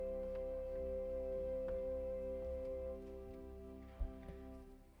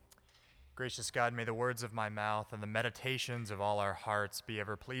Gracious God, may the words of my mouth and the meditations of all our hearts be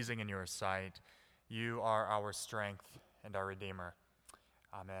ever pleasing in your sight. You are our strength and our Redeemer.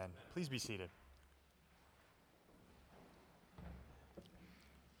 Amen. Please be seated.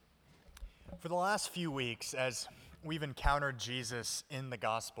 For the last few weeks, as we've encountered Jesus in the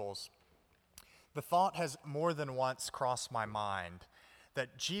Gospels, the thought has more than once crossed my mind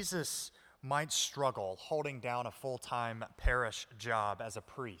that Jesus might struggle holding down a full-time parish job as a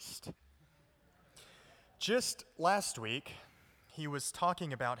priest. Just last week, he was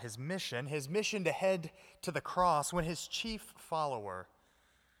talking about his mission to head to the cross, when his chief follower,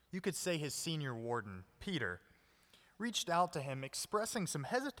 you could say his senior warden, Peter, reached out to him expressing some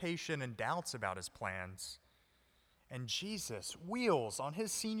hesitation and doubts about his plans. And Jesus wheels on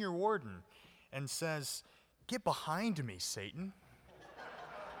his senior warden and says, "Get behind me, Satan."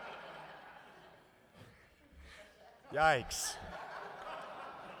 Yikes.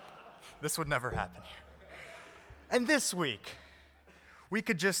 This would never happen here. And this week, we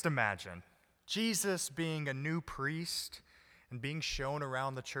could just imagine Jesus being a new priest and being shown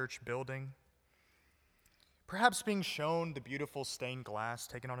around the church building, perhaps being shown the beautiful stained glass,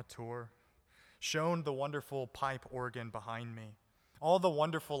 taken on a tour, shown the wonderful pipe organ behind me, all the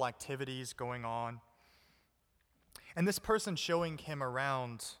wonderful activities going on. And this person showing him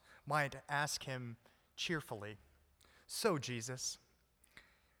around might ask him cheerfully, "So, Jesus,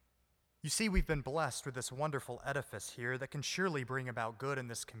 you see, we've been blessed with this wonderful edifice here that can surely bring about good in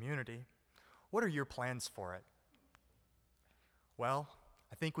this community. What are your plans for it?" "Well,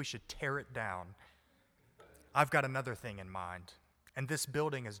 I think we should tear it down. I've got another thing in mind, and this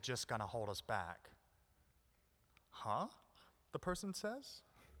building is just going to hold us back." "Huh?" the person says.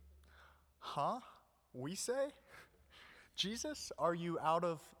 "Huh?" we say. "Jesus, are you out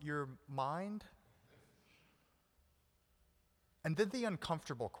of your mind?" And then the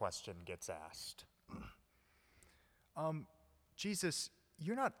uncomfortable question gets asked. Jesus,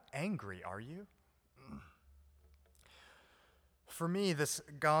 you're not angry, are you?" For me, this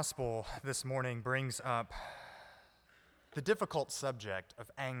gospel this morning brings up the difficult subject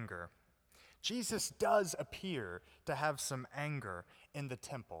of anger. Jesus does appear to have some anger in the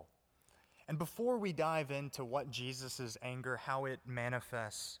temple. And before we dive into what Jesus' anger, how it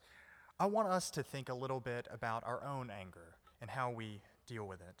manifests, I want us to think a little bit about our own anger and how we deal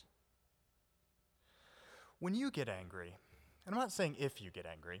with it. When you get angry, and I'm not saying if you get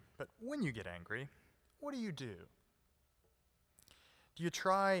angry, but when you get angry, what do? Do you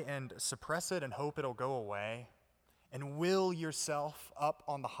try and suppress it and hope it'll go away and will yourself up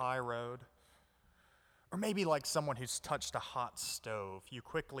on the high road? Or maybe like someone who's touched a hot stove, you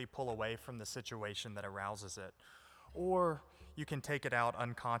quickly pull away from the situation that arouses it. Or you can take it out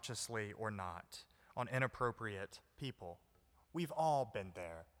unconsciously or not on inappropriate people. We've all been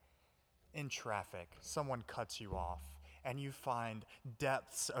there. In traffic, someone cuts you off, and you find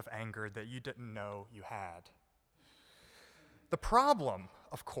depths of anger that you didn't know you had. The problem,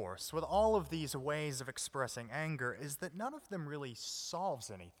 of course, with all of these ways of expressing anger is that none of them really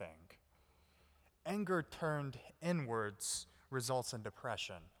solves anything. Anger turned inwards results in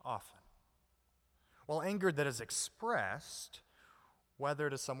depression, often. While anger that is expressed, whether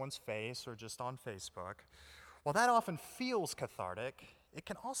to someone's face or just on Facebook, while that often feels cathartic, it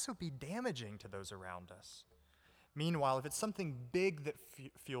can also be damaging to those around us. Meanwhile, if it's something big that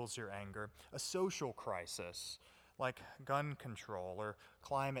fuels your anger, a social crisis like gun control or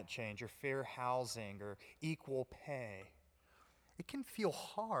climate change or fair housing or equal pay, it can feel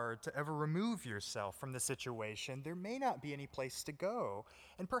hard to ever remove yourself from the situation. There may not be any place to go,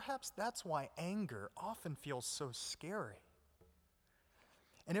 and perhaps that's why anger often feels so scary.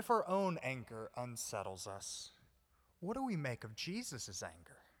 And if our own anger unsettles us, what do we make of Jesus'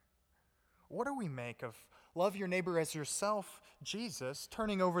 anger? What do we make of love your neighbor as yourself, Jesus,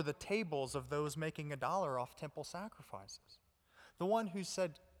 turning over the tables of those making $1 off temple sacrifices? The one who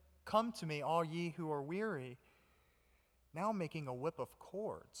said, "Come to me, all ye who are weary," now making a whip of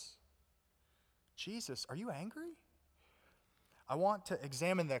cords. Jesus, are you angry? I want to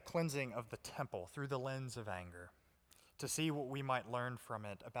examine the cleansing of the temple through the lens of anger, to see what we might learn from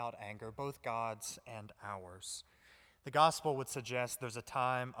it about anger, both God's and ours. The gospel would suggest there's a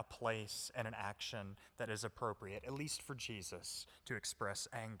time, a place, and an action that is appropriate, at least for Jesus, to express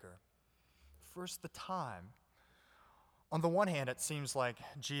anger. First, the time. On the one hand, it seems like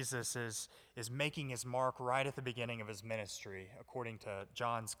Jesus is making his mark right at the beginning of his ministry, according to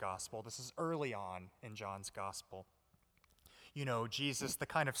John's gospel. This is early on in John's gospel. You know, Jesus, the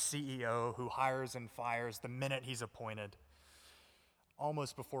kind of CEO who hires and fires the minute he's appointed,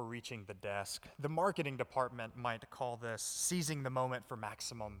 almost before reaching the desk. The marketing department might call this seizing the moment for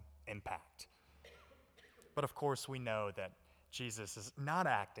maximum impact. But of course, we know that Jesus is not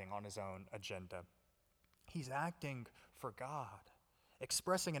acting on his own agenda. He's acting for God,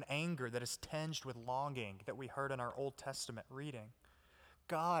 expressing an anger that is tinged with longing that we heard in our Old Testament reading.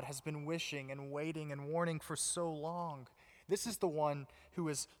 God has been wishing and waiting and warning for so long. This is the one who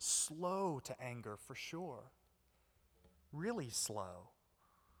is slow to anger for sure, really slow.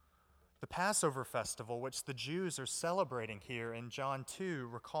 The Passover festival, which the Jews are celebrating here in John 2,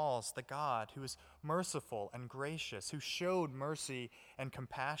 recalls the God who is merciful and gracious, who showed mercy and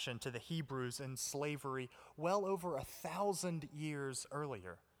compassion to the Hebrews in slavery well over 1,000 years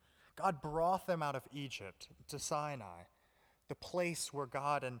earlier. God brought them out of Egypt to Sinai, the place where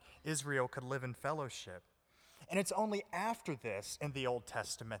God and Israel could live in fellowship. And it's only after this in the Old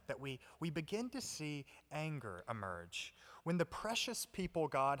Testament that we begin to see anger emerge, when the precious people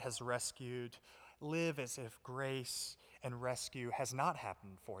God has rescued live as if grace and rescue has not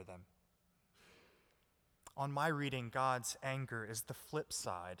happened for them. On my reading, God's anger is the flip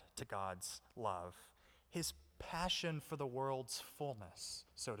side to God's love. His passion for the world's fullness,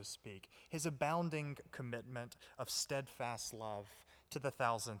 so to speak, his abounding commitment of steadfast love to the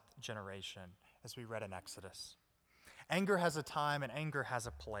 1,000th generation, as we read in Exodus. Anger has a time and anger has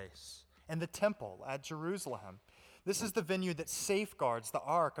a place. In the temple at Jerusalem, this is the venue that safeguards the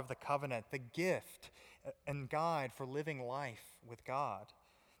Ark of the Covenant, the gift and guide for living life with God.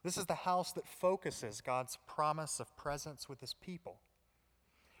 This is the house that focuses God's promise of presence with his people.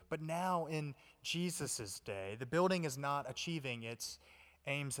 But now in Jesus' day, the building is not achieving its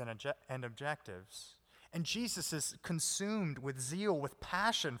aims and objectives. And Jesus is consumed with zeal, with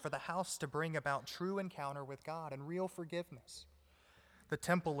passion for the house to bring about true encounter with God and real forgiveness. The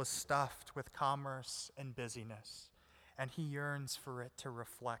temple is stuffed with commerce and busyness, and he yearns for it to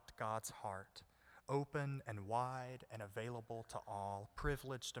reflect God's heart, open and wide and available to all,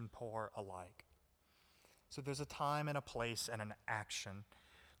 privileged and poor alike. So there's a time and a place and an action.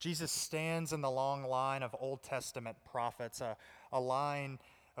 Jesus stands in the long line of Old Testament prophets, a line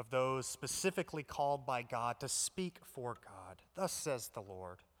of those specifically called by God to speak for God. Thus says the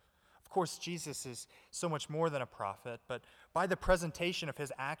Lord. Of course, Jesus is so much more than a prophet, but by the presentation of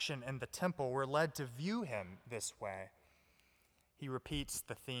his action in the temple, we're led to view him this way. He repeats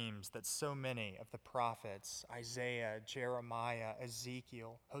the themes that so many of the prophets, Isaiah, Jeremiah,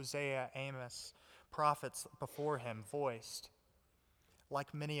 Ezekiel, Hosea, Amos, prophets before him voiced.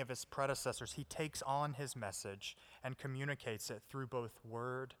 Like many of his predecessors, he takes on his message and communicates it through both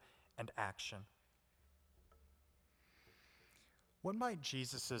word and action. What might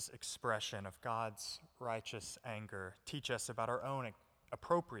Jesus' expression of God's righteous anger teach us about our own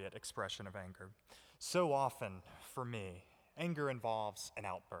appropriate expression of anger? So often, for me, anger involves an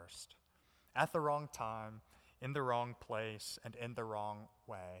outburst. At the wrong time, in the wrong place, and in the wrong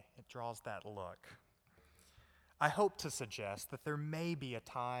way. It draws that look. I hope to suggest that there may be a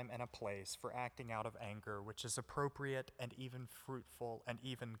time and a place for acting out of anger which is appropriate and even fruitful and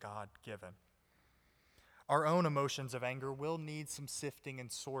even God-given. Our own emotions of anger will need some sifting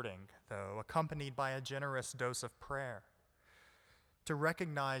and sorting, though, accompanied by a generous dose of prayer. To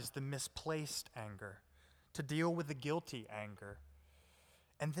recognize the misplaced anger, to deal with the guilty anger,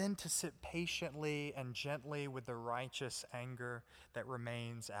 and then to sit patiently and gently with the righteous anger that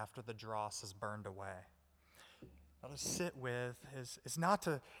remains after the dross is burned away. Now, to sit with is not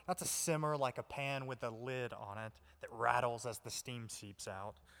to simmer like a pan with a lid on it that rattles as the steam seeps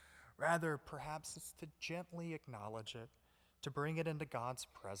out. Rather, perhaps it's to gently acknowledge it, to bring it into God's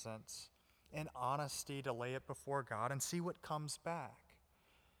presence, in honesty to lay it before God and see what comes back.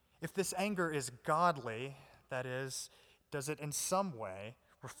 If this anger is godly, that is, does it in some way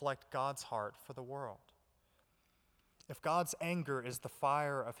reflect God's heart for the world? If God's anger is the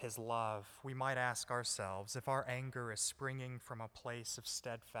fire of his love, we might ask ourselves if our anger is springing from a place of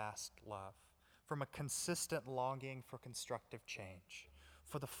steadfast love, from a consistent longing for constructive change,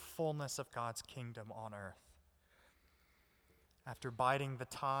 for the fullness of God's kingdom on earth. After biding the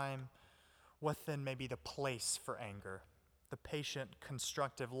time, what then may be the place for anger, the patient,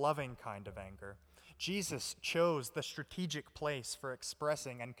 constructive, loving kind of anger? Jesus chose the strategic place for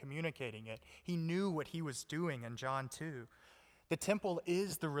expressing and communicating it. He knew what he was doing in John 2. The temple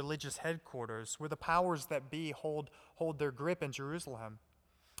is the religious headquarters where the powers that be hold their grip in Jerusalem.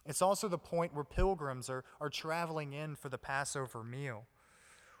 It's also the point where pilgrims are traveling in for the Passover meal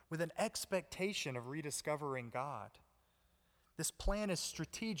with an expectation of rediscovering God. This plan is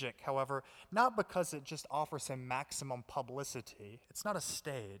strategic, however, not because it just offers him maximum publicity. It's not a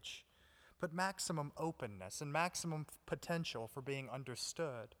stage, but maximum openness and maximum potential for being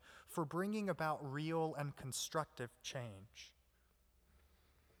understood, for bringing about real and constructive change.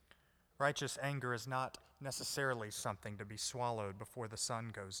 Righteous anger is not necessarily something to be swallowed before the sun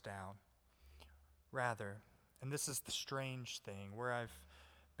goes down. Rather, and this is the strange thing where I've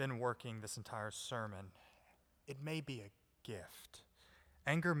been working this entire sermon, it may be a gift.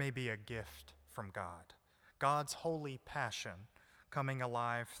 Anger may be a gift from God, God's holy passion coming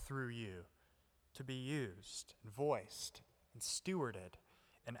alive through you to be used and voiced and stewarded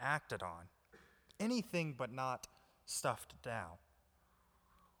and acted on. Anything but not stuffed down.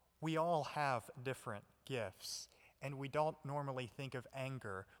 We all have different gifts, and we don't normally think of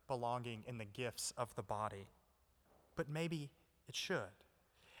anger belonging in the gifts of the body. But maybe it should.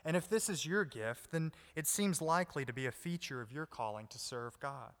 And if this is your gift, then it seems likely to be a feature of your calling to serve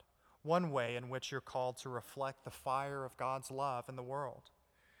God, one way in which you're called to reflect the fire of God's love in the world.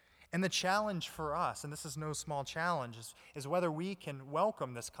 And the challenge for us, and this is no small challenge, is whether we can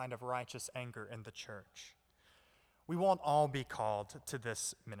welcome this kind of righteous anger in the church. We won't all be called to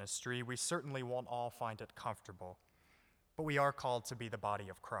this ministry. We certainly won't all find it comfortable. But we are called to be the body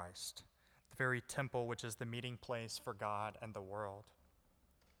of Christ, the very temple which is the meeting place for God and the world.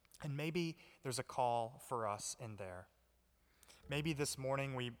 And maybe there's a call for us in there. Maybe this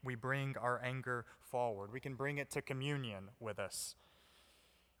morning we bring our anger forward. We can bring it to communion with us.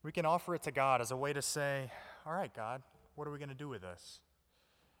 We can offer it to God as a way to say, all right, God, what are we going to do with this?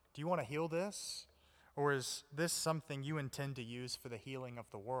 Do you want to heal this? Or is this something you intend to use for the healing of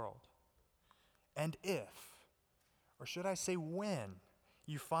the world? And if, or should I say when,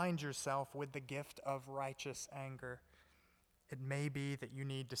 you find yourself with the gift of righteous anger, it may be that you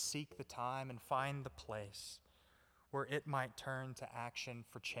need to seek the time and find the place where it might turn to action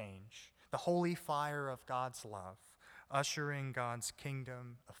for change, the holy fire of God's love, ushering God's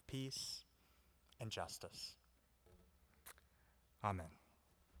kingdom of peace and justice. Amen.